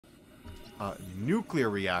nuclear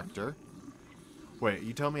reactor. Wait,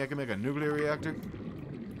 you tell me I can make a nuclear reactor?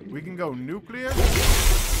 We can go nuclear?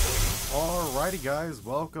 Alrighty guys,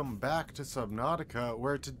 welcome back to Subnautica,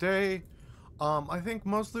 where today, I think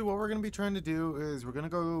mostly what we're going to be trying to do is we're going to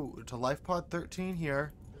go to Life Pod 13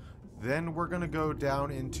 here. Then we're going to go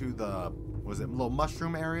down into the, little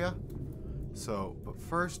mushroom area? So, but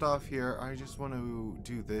first off here, I just want to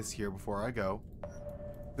do this here before I go.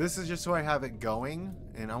 This is just so I have it going,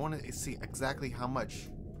 and I want to see exactly how much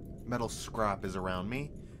metal scrap is around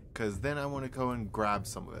me, because then I want to go and grab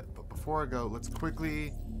some of it. But before I go, let's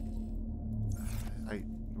quickly...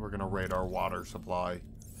 we're going to raid our water supply.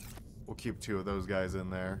 We'll keep 2 of those guys in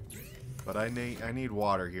there. But I need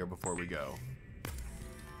water here before we go.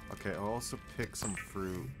 Okay, I'll also pick some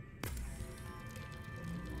fruit.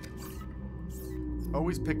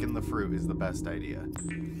 Always picking the fruit is the best idea.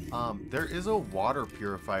 There is a water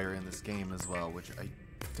purifier in this game as well, which I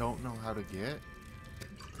don't know how to get.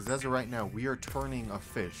 Because as of right now, we are turning a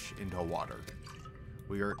fish into water.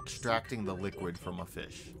 We are extracting the liquid from a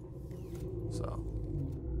fish. So,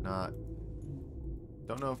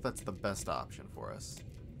 don't know if that's the best option for us.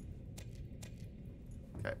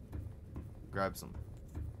 Okay. Grab some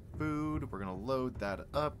food. We're going to load that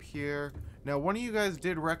up here. Now, one of you guys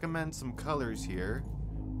did recommend some colors here.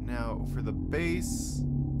 Now, for the base,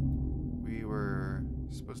 we were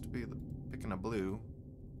supposed to be picking a blue.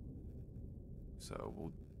 So,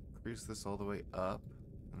 we'll increase this all the way up.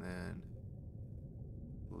 And then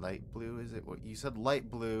light blue, is it? What you said light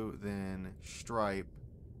blue, then stripe.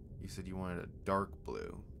 You said you wanted a dark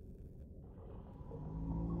blue.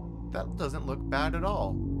 That doesn't look bad at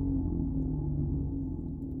all.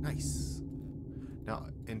 Nice. Now,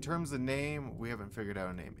 in terms of name, we haven't figured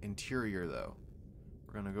out a name. Interior, though.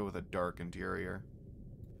 We're going to go with a dark interior.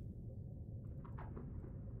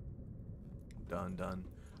 Done.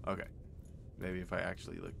 Okay. Maybe if I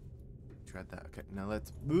actually, tread that. Okay, now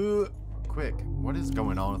let's... Quick. What is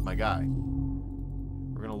going on with my guy?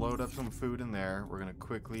 We're going to load up some food in there. We're going to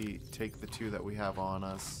quickly take the 2 that we have on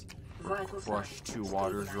us. Crush 2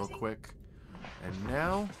 waters real quick. And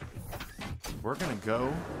now... we're gonna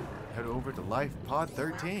go head over to Life Pod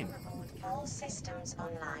 13. All systems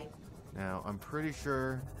online. Now, I'm pretty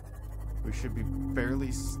sure we should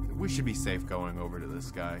be safe going over to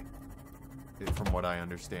this guy. From what I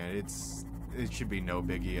understand, it should be no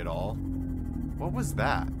biggie at all. What was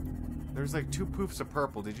that? There's like 2 poofs of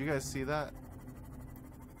purple. Did you guys see that?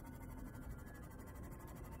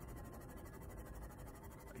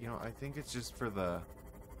 You know, I think it's just for the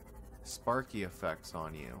sparky effects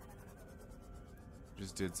on you.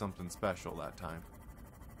 Just did something special that time.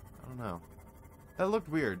 I don't know. That looked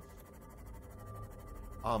weird.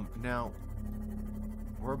 Now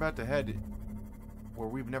we're about to head where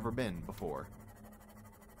we've never been before,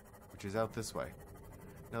 which is out this way.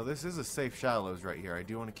 Now this is a safe shallows right here. I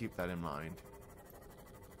do want to keep that in mind.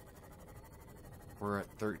 We're at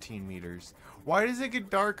 13 meters. Why does it get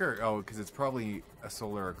darker? Oh, because it's probably a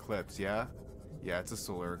solar eclipse, yeah? Yeah, it's a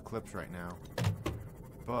solar eclipse right now.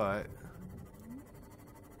 But...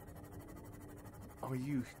 oh,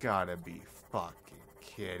 you gotta be fucking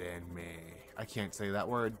kidding me. I can't say that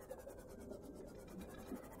word.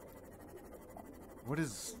 What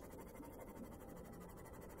is...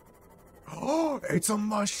 oh, it's a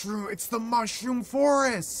mushroom. It's the mushroom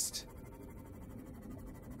forest.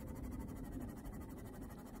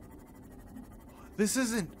 This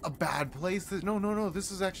isn't a bad place. No.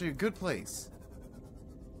 This is actually a good place.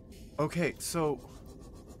 Okay, so...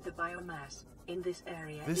 the biomass in this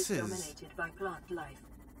area is dominated by plant life,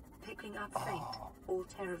 picking up faint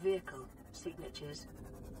Altera vehicle signatures.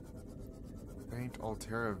 Faint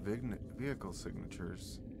Altera vehicle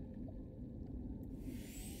signatures.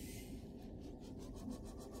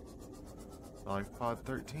 Life Pod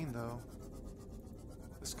 13, though.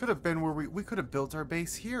 This could have been where we could have built our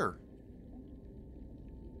base here.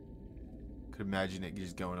 Could imagine it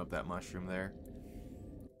just going up that mushroom there.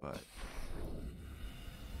 But...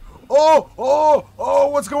 oh,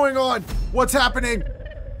 what's going on? What's happening?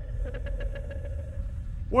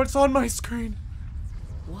 What's on my screen?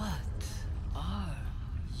 What are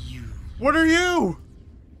you? What are you?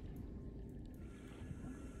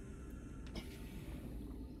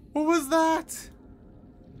 What was that?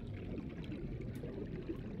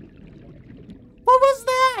 What was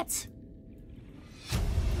that?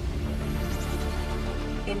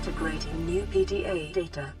 Integrating new PDA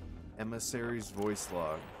data. Emissary's voice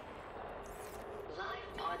log. Live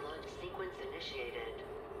pod launch sequence initiated.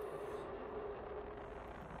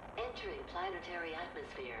 Entering planetary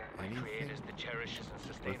atmosphere. My creators, the cherishers and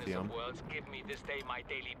sustainers Lithium. of worlds, give me this day my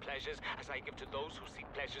daily pleasures as I give to those who seek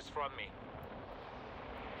pleasures from me.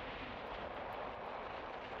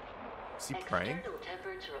 Is he praying? External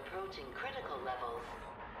temperature approaching critical levels.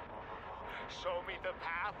 Show me the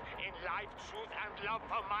path. In life, truth, and love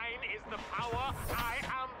for mine is the power. I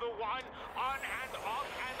am the one. On and off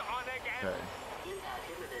and on again. Okay. Impact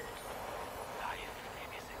imminent. Life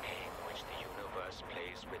is a game which the universe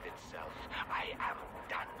plays with itself. I am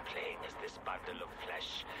done playing as this bundle of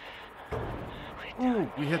flesh. Ooh,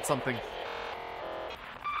 we hit something.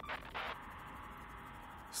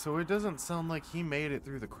 So it doesn't sound like he made it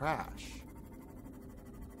through the crash.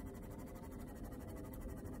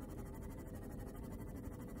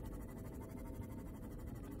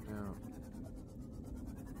 Now,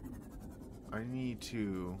 I need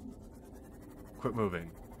to quit moving.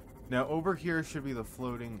 Now over here should be the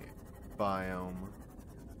floating biome.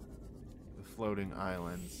 The floating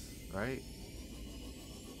islands, right?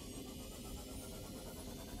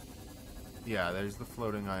 Yeah, there's the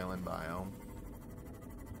floating island biome.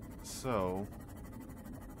 So,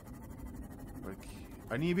 like,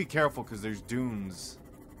 I need to be careful because there's dunes.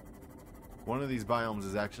 One of these biomes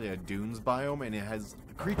is actually a dunes biome, and it has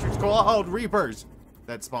creatures called reapers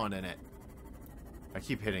that spawn in it. I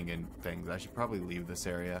keep hitting in things. I should probably leave this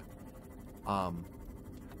area.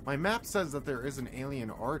 My map says that there is an alien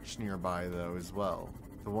arch nearby, though, as well.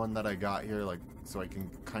 The one that I got here, like, so I can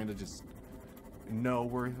kind of just know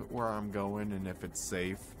where I'm going and if it's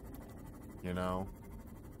safe, you know,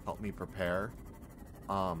 help me prepare.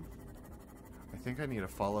 I think I need to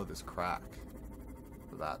follow this crack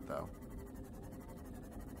for that, though.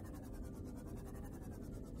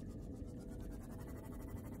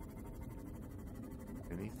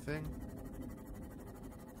 Anything?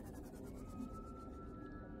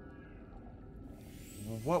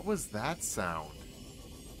 What was that sound?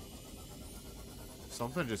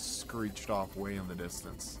 Something just screeched off way in the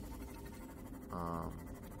distance. Huh.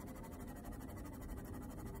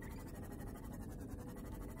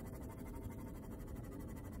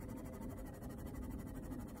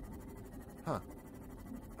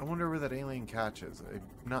 I wonder where that alien catch is.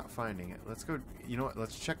 I'm not finding it. Let's go. You know what?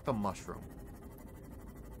 Let's check the mushroom.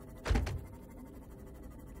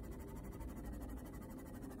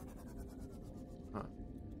 Huh.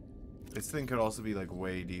 This thing could also be like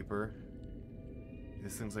way deeper.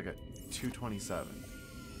 This thing's like a 227.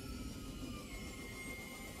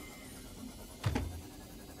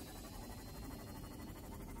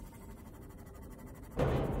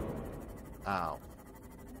 Ow.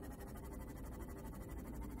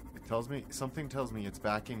 It tells me, something tells me it's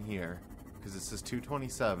back in here, because it says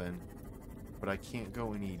 227, but I can't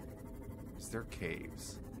go any, is there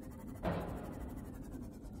caves?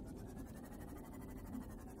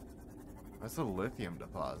 That's a lithium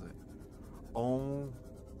deposit. Oh,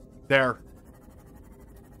 there.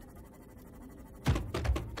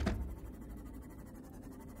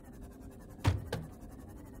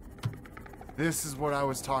 This is what I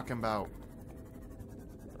was talking about.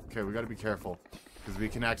 Okay, we gotta be careful. Because we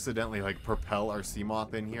can accidentally, like, propel our sea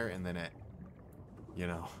moth in here, and then it, you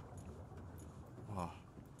know. Oh.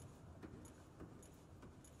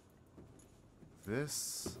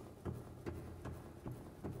 This.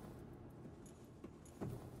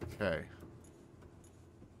 Okay.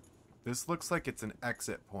 This looks like it's an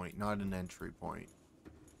exit point, not an entry point.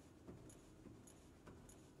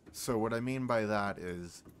 So what I mean by that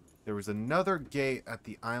is, there was another gate at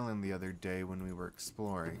the island the other day when we were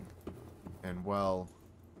exploring. And, well,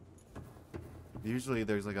 usually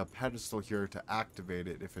there's like a pedestal here to activate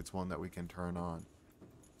it if it's one that we can turn on.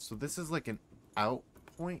 So this is like an out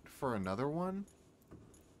point for another one.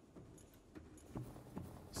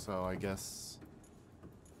 So I guess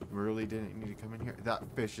we really didn't need to come in here. That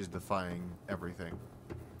fish is defying everything.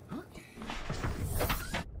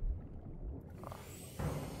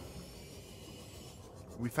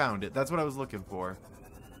 We found it. That's what I was looking for.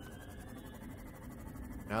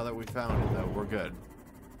 Now that we found it, though, we're good.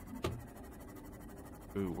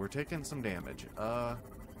 Ooh, we're taking some damage. I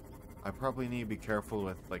probably need to be careful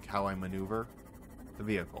with, like, how I maneuver the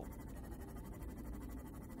vehicle.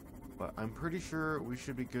 But I'm pretty sure we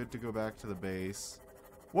should be good to go back to the base.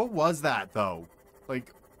 What was that, though?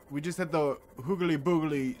 Like, we just had the hoogly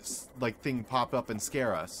boogly, like, thing pop up and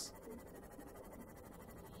scare us.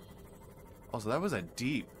 Also, that was a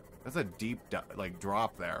deep, that's a deep, like,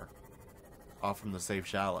 drop there. Off from the safe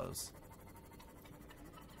shallows.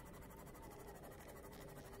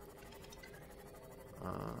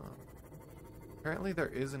 Apparently there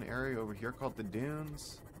is an area over here called the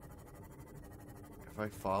dunes. If I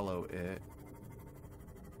follow it.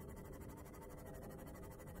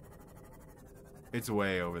 It's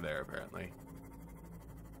way over there, apparently.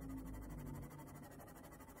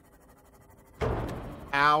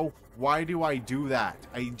 Ow. Why do I do that?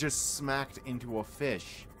 I just smacked into a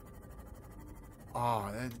fish. Oh,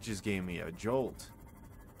 that just gave me a jolt.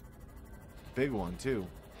 Big one, too.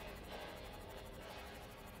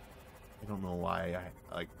 I don't know why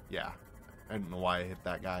I don't know why I hit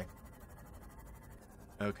that guy.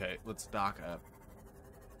 Okay, let's dock up.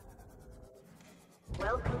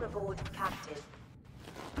 Welcome aboard, Captain.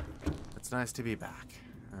 It's nice to be back.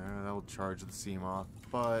 That'll charge the sea moth,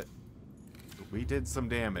 but we did some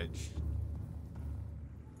damage.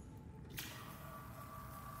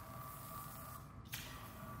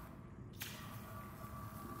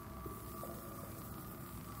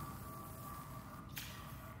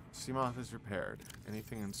 Sea moth is repaired.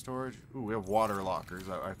 Anything in storage? Ooh, we have water lockers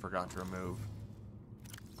I forgot to remove.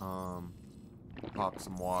 Pop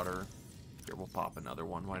some water. Here, we'll pop another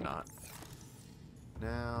one. Why not?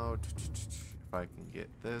 Now, if I can get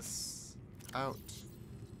this out.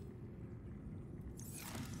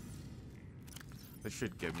 They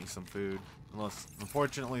should give me some food. Unless,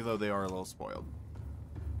 unfortunately, though, they are a little spoiled.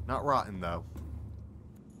 Not rotten, though.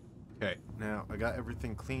 Okay, now I got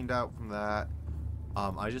everything cleaned out from that.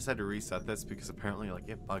 I just had to reset this because apparently, like,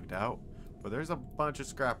 it bugged out. But there's a bunch of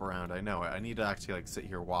scrap around. I know it. I need to actually, like, sit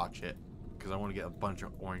here watch it because I want to get a bunch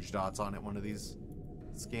of orange dots on it one of these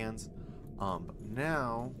scans. But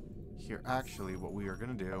now, here, actually, what we are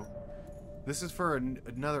gonna do. This is for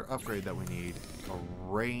another upgrade that we need. A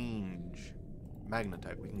range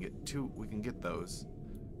magnetite. We can get two. We can get those.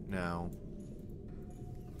 Now,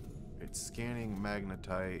 it's scanning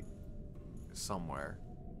magnetite somewhere.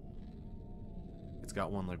 It's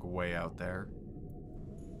got one like way out there.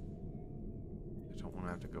 I don't want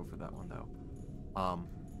to have to go for that one though.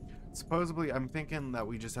 Supposedly, I'm thinking that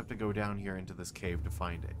we just have to go down here into this cave to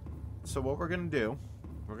find it. So what we're gonna do,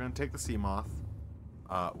 we're gonna take the sea moth.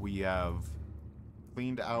 We have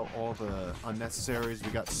cleaned out all the unnecessaries.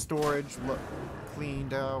 We got storage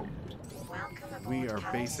cleaned out. We are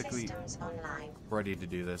basically ready to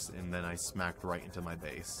do this, and then I smacked right into my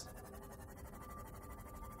base.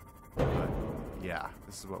 But yeah,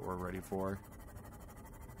 this is what we're ready for.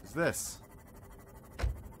 Is this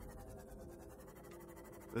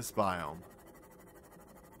biome?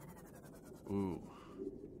 Ooh.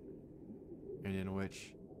 And in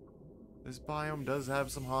which this biome does have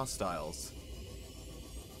some hostiles.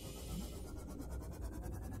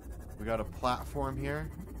 We got a platform here.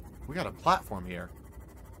 We got a platform here.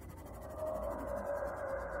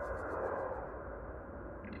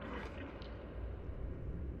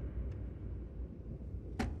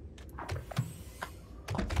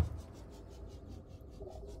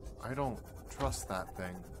 I don't trust that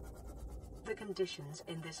thing. The conditions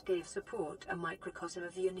in this cave support a microcosm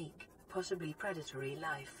of unique, possibly predatory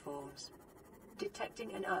life forms.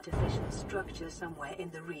 Detecting an artificial structure somewhere in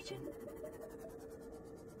the region.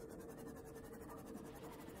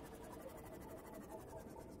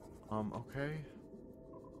 Okay.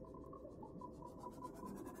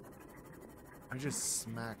 I just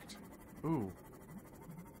smacked. Ooh.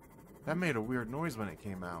 That made a weird noise when it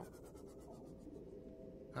came out.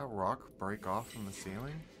 That rock break off from the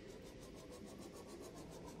ceiling?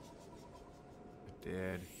 It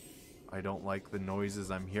did. I don't like the noises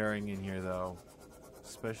I'm hearing in here though.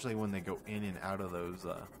 Especially when they go in and out of those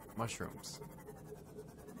mushrooms.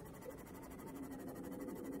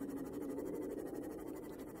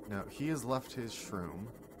 Now, he has left his shroom.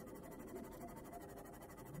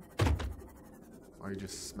 I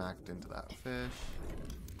just smacked into that fish.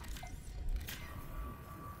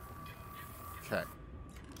 Okay.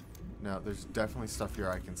 Now, there's definitely stuff here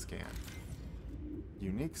I can scan.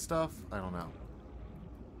 Unique stuff? I don't know.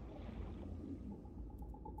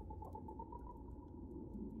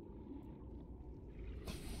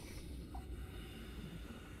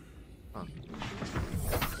 Huh.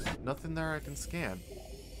 Nothing there I can scan.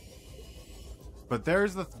 But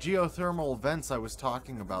there's the geothermal vents I was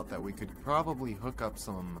talking about that we could probably hook up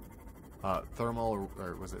some thermal,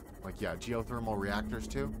 or was it, like, yeah, geothermal reactors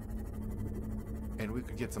to. And we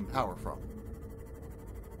could get some power from.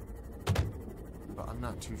 But I'm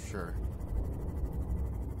not too sure.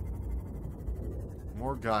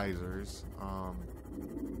 More geysers.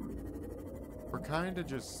 We're kind of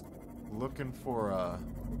just looking for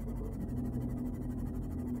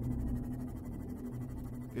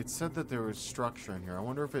it said that there was structure in here. I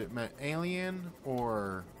wonder if it meant alien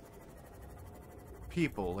or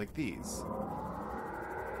people like these.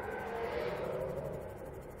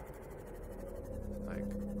 Like,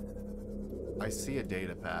 I see a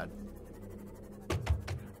data pad. I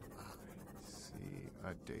see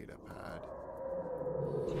a data pad.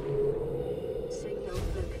 Signal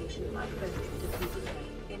location uploaded to PDA.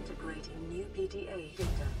 Integrating new PDA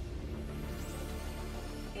data.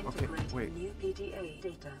 Integrating wait. new PDA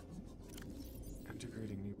data.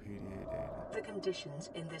 Integrating new PDA data. The conditions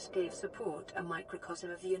in this cave support a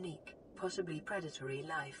microcosm of unique, possibly predatory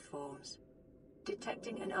life forms.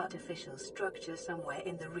 Detecting an artificial structure somewhere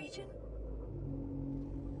in the region.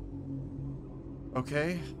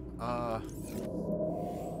 Okay, I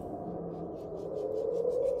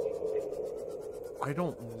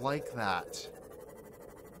don't like that.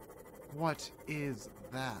 What is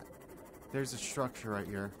that? There's a structure right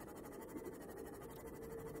here.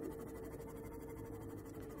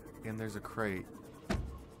 And there's a crate.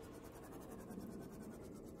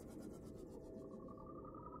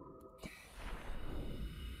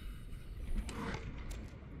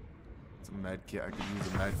 It's a med kit. I could use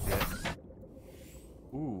a med kit.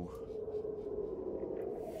 Ooh.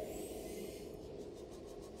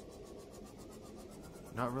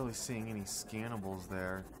 Not really seeing any scannables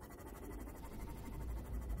there.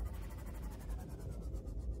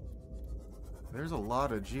 There's a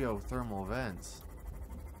lot of geothermal vents.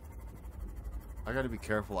 I gotta be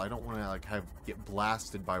careful. I don't want to like get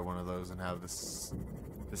blasted by one of those and have the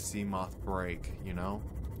sea moth break, you know?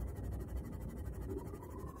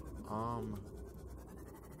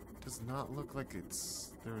 Does not look like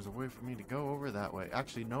there's a way for me to go over that way.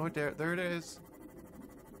 Actually, no, there it is.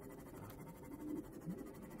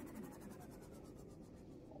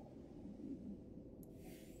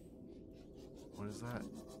 What is that?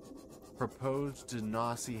 Proposed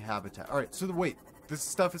Genasi habitat. Alright, so wait. This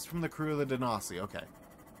stuff is from the crew of the Genasi. Okay.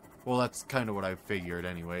 Well, that's kind of what I figured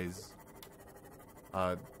anyways.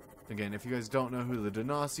 Again, if you guys don't know who the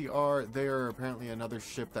Genasi are, they are apparently another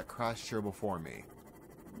ship that crashed here before me.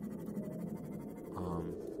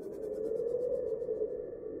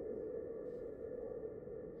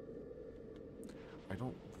 I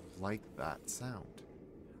don't like that sound.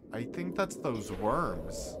 I think that's those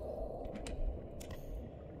worms.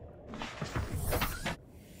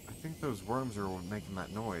 I think those worms are making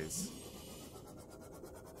that noise.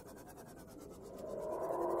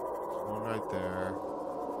 There's one right there.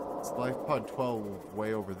 It's Life Pod 12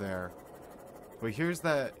 way over there. But here's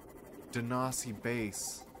that Genasi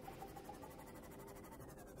base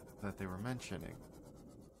that they were mentioning.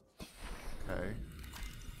 Okay.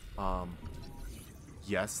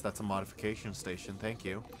 Yes, that's a modification station. Thank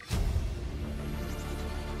you.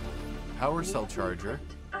 Power cell charger.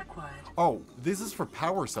 Oh, this is for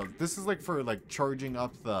power cell. This is like for like charging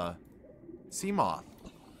up the sea moth.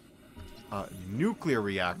 Nuclear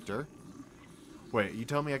reactor. Wait, you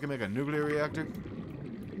tell me I can make a nuclear reactor?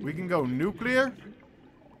 We can go nuclear?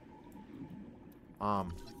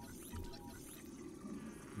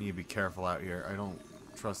 Need to be careful out here. I don't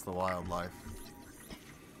trust the wildlife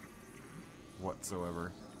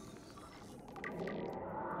whatsoever.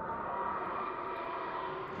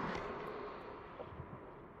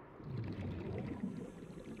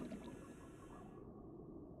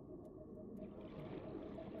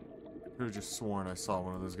 Could have just sworn I saw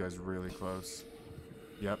one of those guys really close.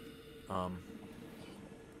 Yep.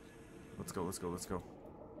 Let's go, let's go, let's go.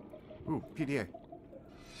 Ooh, PDA.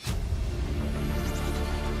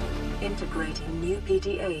 Integrating new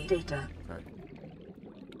PDA data. Okay.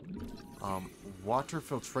 Water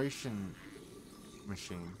filtration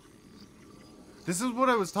machine. This is what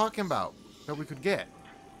I was talking about that we could get.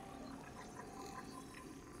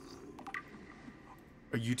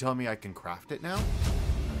 Are you telling me I can craft it now?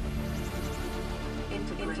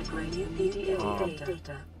 Integrating new PDA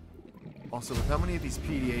data. Also, with how many of these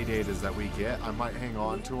PDA datas that we get, I might hang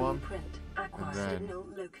on to them. And then... Signal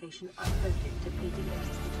location uploaded to PDA.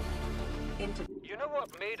 You know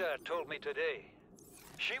what Maida told me today?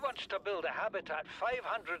 She wants to build a habitat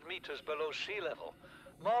 500 meters below sea level,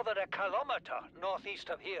 more than a kilometer northeast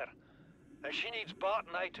of here. And she needs Bart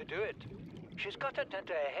and I to do it. She's got it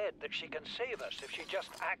into her head that she can save us if she just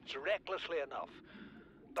acts recklessly enough.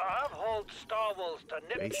 But I've hauled Star Wars to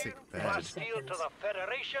Neptune, Plasteel to the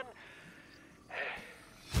Federation.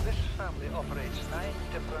 This family operates 9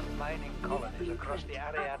 different mining colonies across the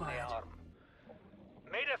Ariadne Arm.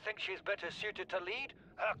 Maida thinks she's better suited to lead.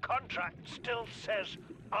 Her contract still says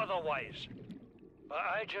otherwise. But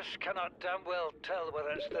I just cannot damn well tell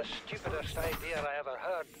whether it's the stupidest idea I ever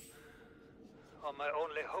heard, or my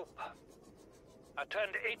only hope. I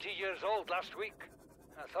turned 80 years old last week.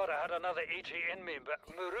 I thought I had another 80 in me, but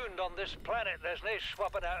marooned on this planet, there's no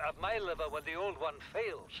swapping out of my liver when the old one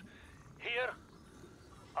fails. Here,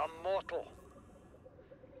 I'm mortal.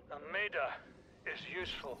 And Maida is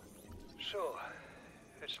useful. So,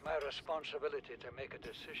 it's my responsibility to make a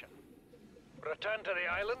decision. Return to the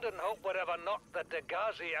island and hope whatever knocked the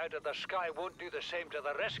Degasi out of the sky won't do the same to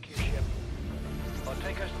the rescue ship. Or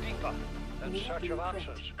take us deeper in search of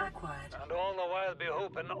answers. Acquired. And all the while be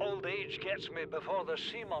hoping old age gets me before the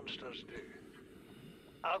sea monsters do.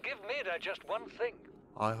 I'll give Maida just one thing.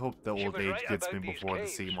 I hope the She old was age right gets about me these before the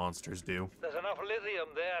caves. sea monsters do. There's enough lithium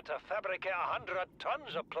there to fabricate 100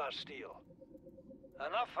 tons of plasteel.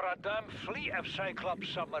 Enough for a damn fleet of Cyclops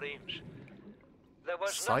submarines. There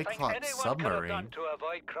was nothing Cyclops anyone could have done submarine? to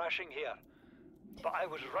avoid crashing here. But I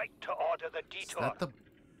was right to order the Is detour. that the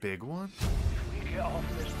big one? If we get off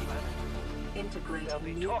this planet, they'll Integrating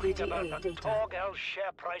be new talking about PDA the data. Torgal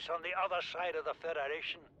share price on the other side of the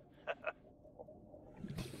Federation.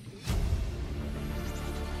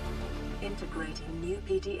 Integrating new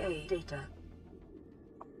PDA data.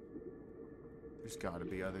 There's gotta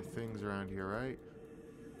be other things around here, right?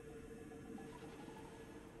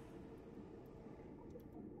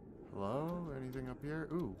 Hello? Anything up here?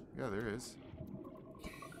 Ooh, yeah, there is.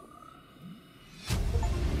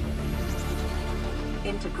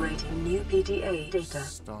 Integrating new PDA data.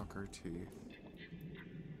 Stalker teeth.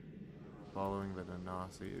 Following the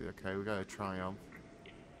Denasi. Okay, we got a Triumph.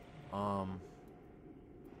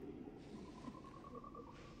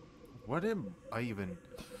 What am I even...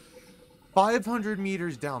 500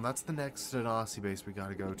 meters down. That's the next Denasi base we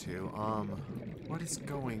gotta go to. What is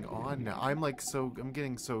going on now? I'm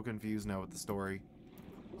getting so confused now with the story.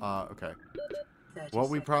 Okay. 30 What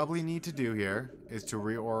we seconds. probably need to do here is to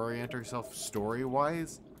reorient ourselves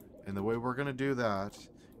story-wise, and the way we're gonna do that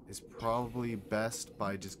is probably best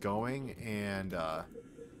by just going and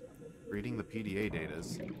reading the PDA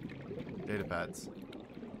data pads.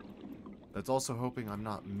 That's also hoping I'm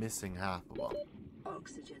not missing half of them.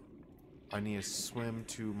 Oxygen. I need to swim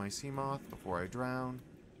to my sea moth before I drown.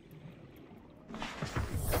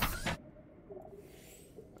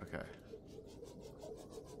 Okay.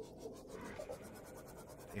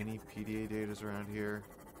 Any PDA datas around here?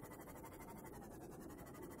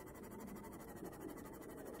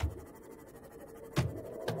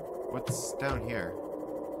 What's down here?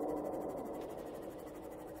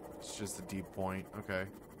 It's just a deep point. Okay.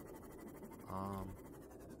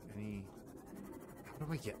 Any... How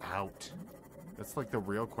do I get out? That's like the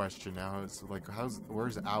real question now. It's like,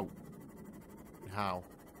 where's out? How?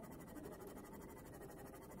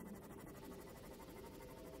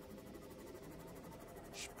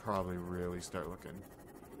 Should probably really start looking.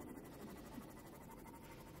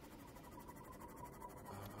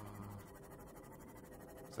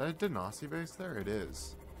 Is that a Denasi base there? It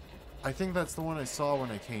is. I think that's the one I saw when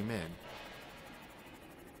I came in.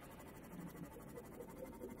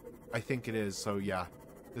 I think it is, so yeah.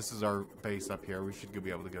 This is our base up here. We should be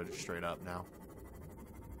able to go just straight up now.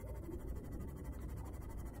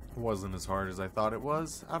 It wasn't as hard as I thought it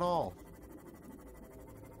was at all.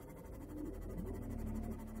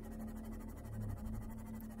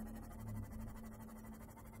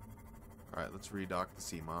 Alright, let's redock the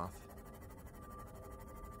sea moth.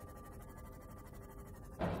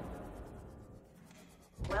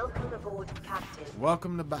 Welcome aboard, Captain.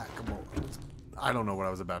 Welcome to back. I don't know what I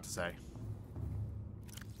was about to say.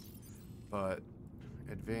 But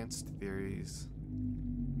advanced theories,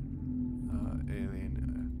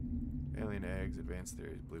 alien eggs, advanced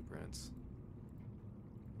theories, blueprints,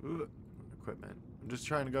 equipment. I'm just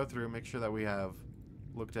trying to go through and make sure that we have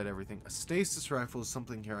looked at everything. A stasis rifle is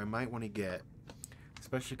something here I might want to get,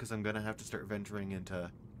 especially because I'm gonna have to start venturing into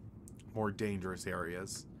more dangerous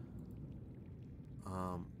areas.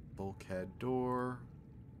 Bulkhead door,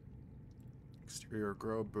 exterior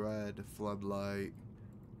grow bread, floodlight,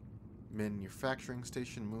 manufacturing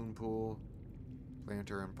station, moon pool,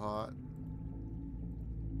 planter and pot.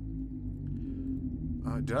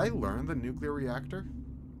 Did I learn the nuclear reactor?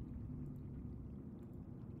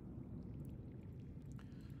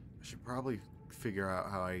 I should probably figure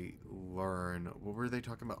out how I learn. What were they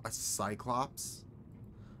talking about? A Cyclops?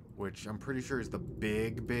 Which I'm pretty sure is the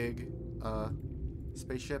big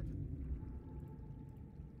spaceship.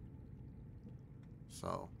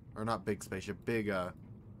 So, or not big spaceship, big,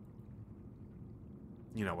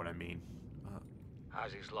 you know what I mean.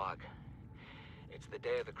 How's his log? It's the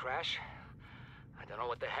day of the crash. I don't know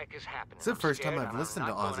what the heck is happening. It's the I'm first time scared I've and listened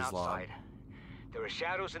to I'm not going Ozzy's log. outside. There are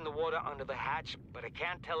shadows in the water under the hatch, but I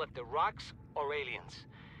can't tell if they're rocks or aliens.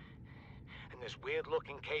 And there's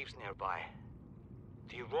weird-looking caves nearby.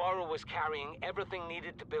 The Aurora was carrying everything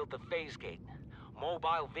needed to build the phase gate.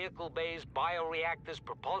 Mobile vehicle bays, bioreactors,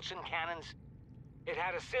 propulsion cannons. It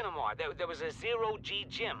had a cinema. There was a zero-G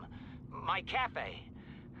gym. My cafe.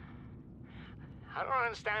 I don't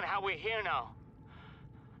understand how we're here now.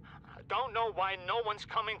 I don't know why no one's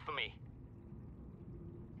coming for me.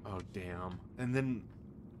 Oh, damn. And then,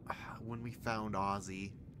 when we found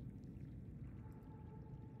Ozzy...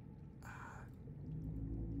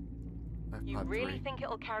 You really think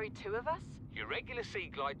it'll carry 2 of us? Your regular sea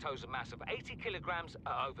glide tows a mass of 80 kilograms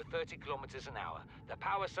at over 30 kilometers an hour. The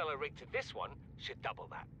power cellar rigged to this one should double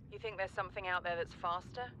that. You think there's something out there that's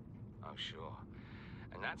faster? Oh, sure.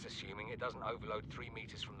 And that's assuming it doesn't overload 3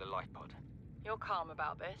 meters from the life pod. You're calm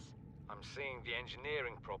about this? I'm seeing the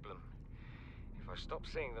engineering problem. If I stop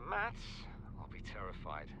seeing the maths, I'll be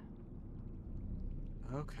terrified.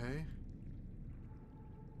 Okay.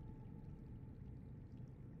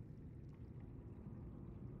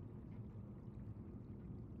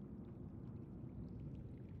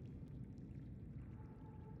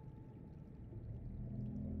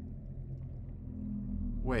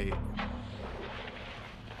 Wait.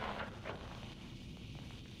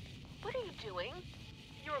 What are you doing?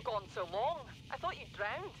 You were gone so long. I thought you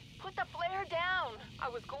drowned. Put the flare down. I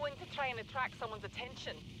was going to try and attract someone's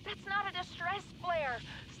attention. That's not a distress flare.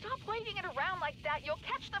 Stop waving it around like that. You'll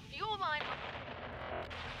catch the fuel line.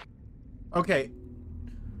 Okay.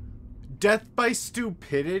 Death by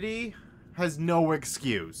stupidity has no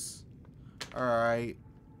excuse. Alright.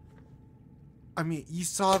 I mean, you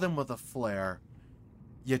saw them with a flare.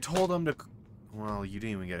 You told them to... Well, you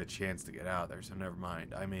didn't even get a chance to get out there, so never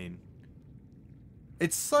mind. I mean...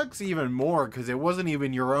 It sucks even more because it wasn't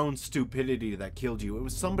even your own stupidity that killed you. It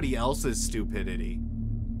was somebody else's stupidity.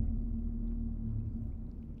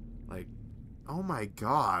 Like, oh my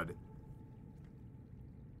god.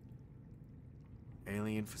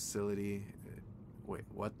 Alien facility. Wait,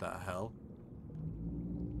 what the hell?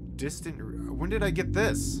 Distant... When did I get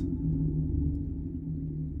this?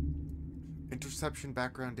 Interception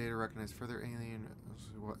background data recognized further alien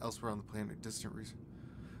elsewhere on the planet. Distant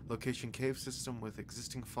location cave system with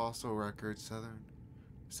existing fossil records.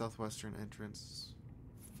 Southwestern entrance.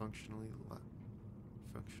 Functional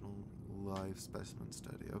live specimen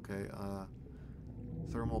study. Okay.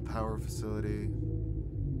 Thermal power facility.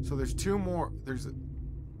 So there's 2 more. There's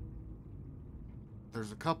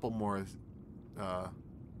a couple more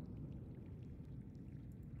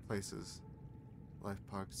places. Life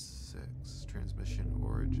Pod 6 transmission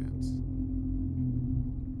origins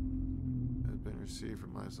has been received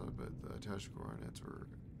from my side, but the attached coordinates were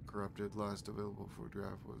corrupted. Last available for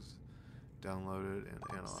draft was downloaded and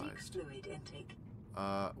analyzed. Fluid intake.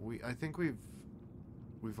 I think we've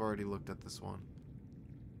already looked at this one.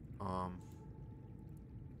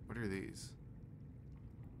 What are these?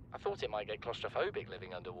 I thought it might get claustrophobic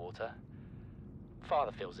living underwater.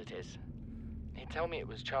 Father feels it is. He'd tell me it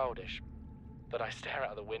was childish. But I stare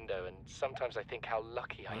out of the window, and sometimes I think how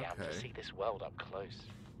lucky I am to see this world up close.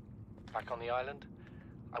 Back on the island,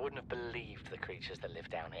 I wouldn't have believed the creatures that live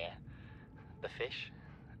down here. The fish,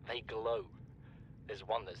 they glow. There's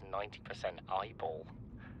one that's 90% eyeball.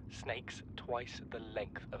 Snakes twice the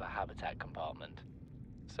length of a habitat compartment.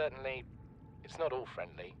 Certainly, it's not all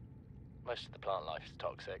friendly. Most of the plant life is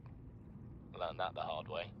toxic. Learned that the hard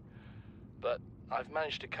way. But I've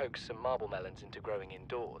managed to coax some marble melons into growing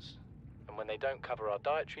indoors. And when they don't cover our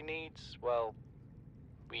dietary needs, well,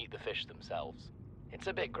 we eat the fish themselves. It's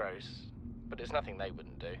a bit gross, but it's nothing they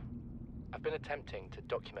wouldn't do. I've been attempting to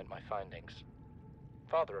document my findings.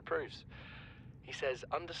 Father approves. He says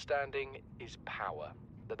understanding is power,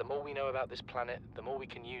 that the more we know about this planet, the more we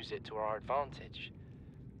can use it to our advantage.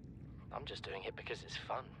 I'm just doing it because it's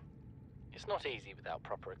fun. It's not easy without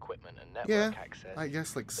proper equipment and network access. I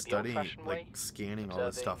guess like studying, like scanning all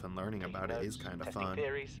this stuff and learning about it is kind of fun.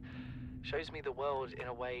 Theories, shows me the world in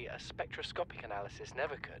a way a spectroscopic analysis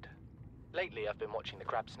never could. Lately, I've been watching the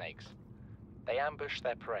crab snakes. They ambush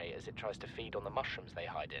their prey as it tries to feed on the mushrooms they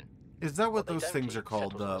hide in. Is that what those things are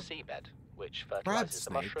called? The seabed, which fertilizes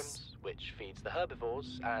the mushrooms, which feeds the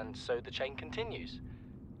herbivores, and so the chain continues.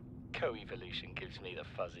 Co-evolution gives me the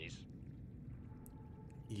fuzzies.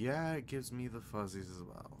 Yeah, it gives me the fuzzies as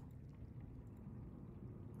well.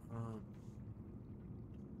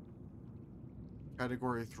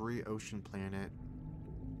 Category 3 ocean planet.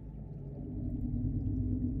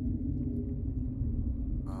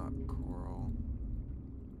 Coral.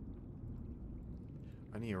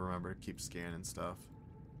 I need to remember to keep scanning stuff.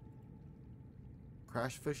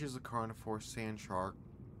 Crashfish is a carnivore sand shark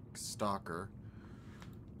stalker.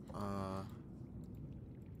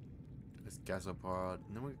 This gasopod.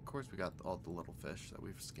 And then of course we got all the little fish that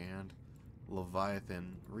we've scanned.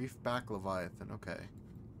 Leviathan. Reefback Leviathan. Okay.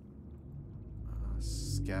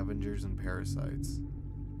 Scavengers and parasites.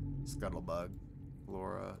 Scuttlebug.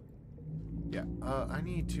 Flora. Yeah, I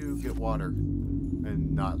need to get water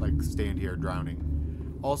and not like stand here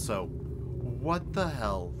drowning. Also, what the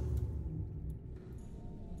hell?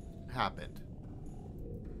 happened.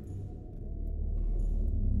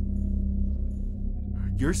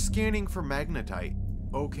 You're scanning for magnetite.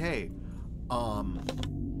 Okay.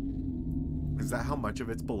 Is that how much of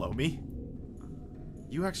it's below me?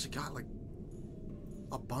 You actually got like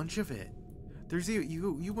a bunch of it. There's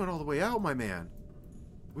you went all the way out, my man.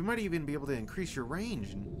 We might even be able to increase your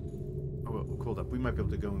range. And, oh, hold up. We might be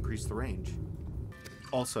able to go increase the range.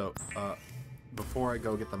 Also, before I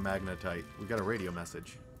go get the magnetite, we got a radio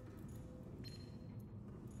message.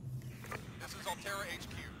 This is Altera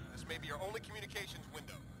HQ. This may be your only communications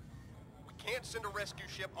window. We can't send a rescue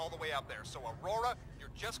ship all the way out there, so Aurora,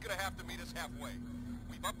 you're just gonna have to meet us halfway.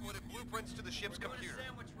 We've uploaded blueprints to the ship's computer.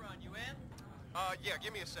 Sandwich run, you in? Yeah,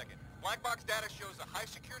 give me a second. Black box data shows the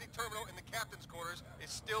high-security terminal in the captain's quarters is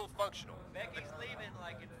still functional. Becky's leaving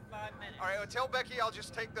like in 5 minutes. All right, well, tell Becky I'll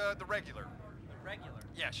just take the regular. The regular?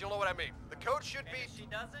 Yeah, she'll know what I mean. The code should be... If she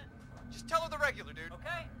doesn't? Just tell her the regular, dude.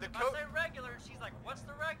 Okay. The if code... I say regular, she's like, what's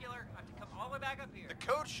the regular? I have to come all the way back up here. The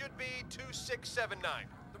code should be 2679.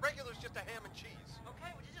 The regular's just a ham and cheese. Okay,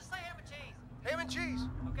 would you just say ham and cheese? Ham and cheese.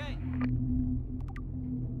 Okay.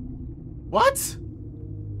 What?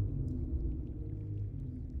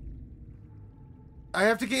 I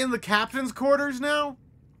have to get in the captain's quarters now?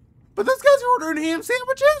 But those guys are ordering ham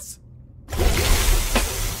sandwiches?